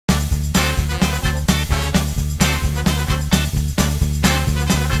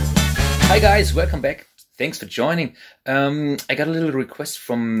Hi guys, welcome back. Thanks for joining. I got a little request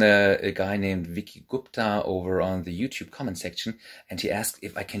from a guy named Vicky Gupta over on the YouTube comment section, and he asked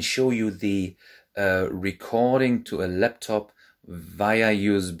if I can show you the recording to a laptop via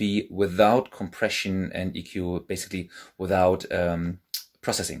USB without compression and EQ, basically without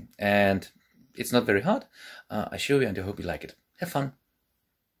processing. And it's not very hard. I show you and I hope you like it. Have fun.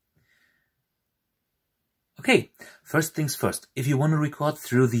 Okay, first things first. If you want to record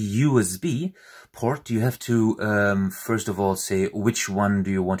through the USB port, you have to first of all say which one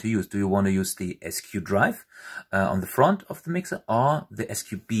do you want to use. Do you want to use the SQ drive on the front of the mixer or the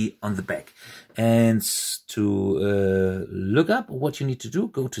SQB on the back? And to look up what you need to do,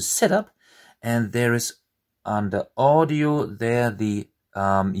 go to Setup, and there is under Audio there the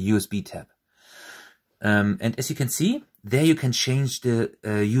USB tab. And as you can see, there you can change the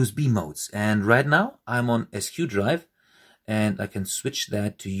USB modes. And right now I'm on SQ drive and I can switch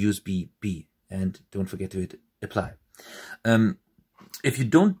that to USB B. And don't forget to hit apply. If you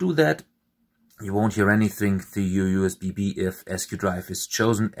don't do that, you won't hear anything through your USB B if SQ drive is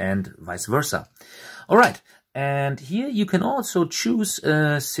chosen and vice versa. All right. And here you can also choose,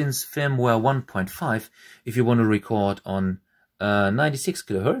 since firmware 1.5, if you want to record on 96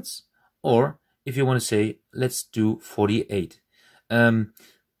 kilohertz or if you want to say, let's do 48.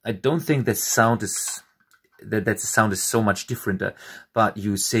 I don't think that sound is that sound is so much different, but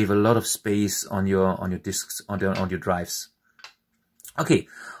you save a lot of space on your disks, on your drives. Okay,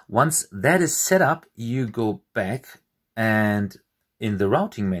 once that is set up, you go back and in the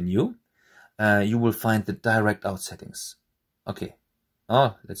routing menu, you will find the direct out settings. Okay.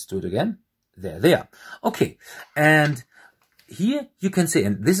 Oh, let's do it again. There they are. Okay, and here you can say,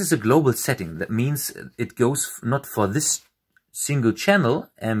 and this is a global setting. That means it goes not for this single channel,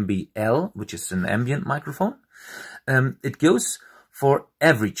 MBL, which is an ambient microphone. It goes for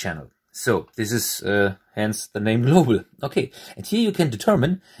every channel. So this is hence the name global. Okay, and here you can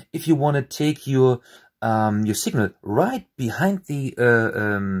determine if you want to take your signal right behind the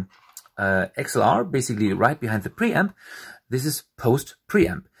XLR, basically right behind the preamp. This is post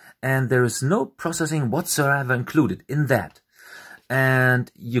preamp, and there is no processing whatsoever included in that. And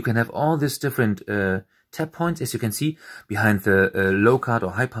you can have all these different tap points, as you can see, behind the low cut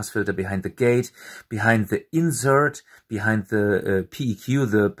or high pass filter, behind the gate, behind the insert, behind the PEQ,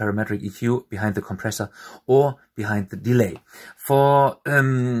 the parametric EQ, behind the compressor, or behind the delay. For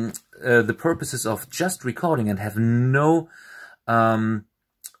the purposes of just recording and have no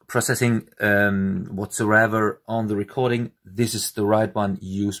processing whatsoever on the recording, this is the right one.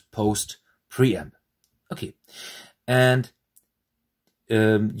 Use post preamp. Okay, and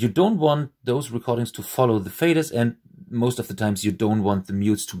you don't want those recordings to follow the faders, and most of the times you don't want the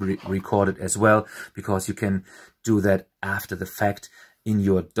mutes to be recorded as well, because you can do that after the fact in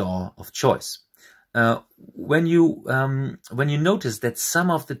your DAW of choice. When you notice that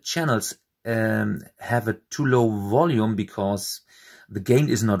some of the channels have a too low volume because the gain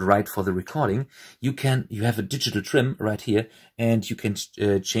is not right for the recording, you have a digital trim right here, and you can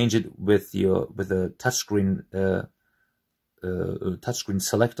change it with a touchscreen touchscreen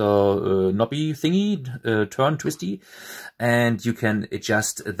selector knobby thingy, turn twisty, and you can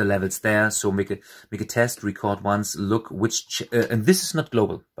adjust the levels there. So make a test, record once, look which and this is not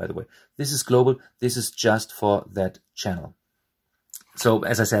global, by the way. This is global. This is just for that channel. So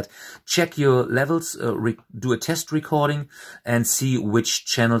as I said, check your levels, do a test recording, and see which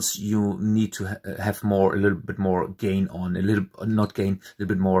channels you need to have a little bit more gain on, a little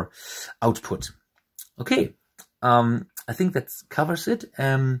bit more output. Okay. I think that covers it.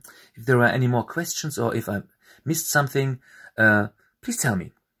 If there are any more questions or if I missed something, please tell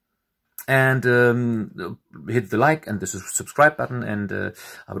me. And hit the like and the subscribe button. And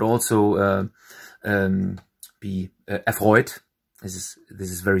I would also be erfreut. This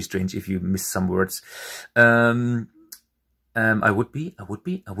is very strange if you miss some words. I would be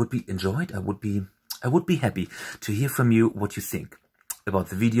enjoyed. I would be happy to hear from you what you think about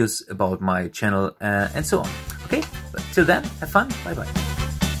the videos, about my channel, and so on. Okay, but till then, have fun. Bye bye.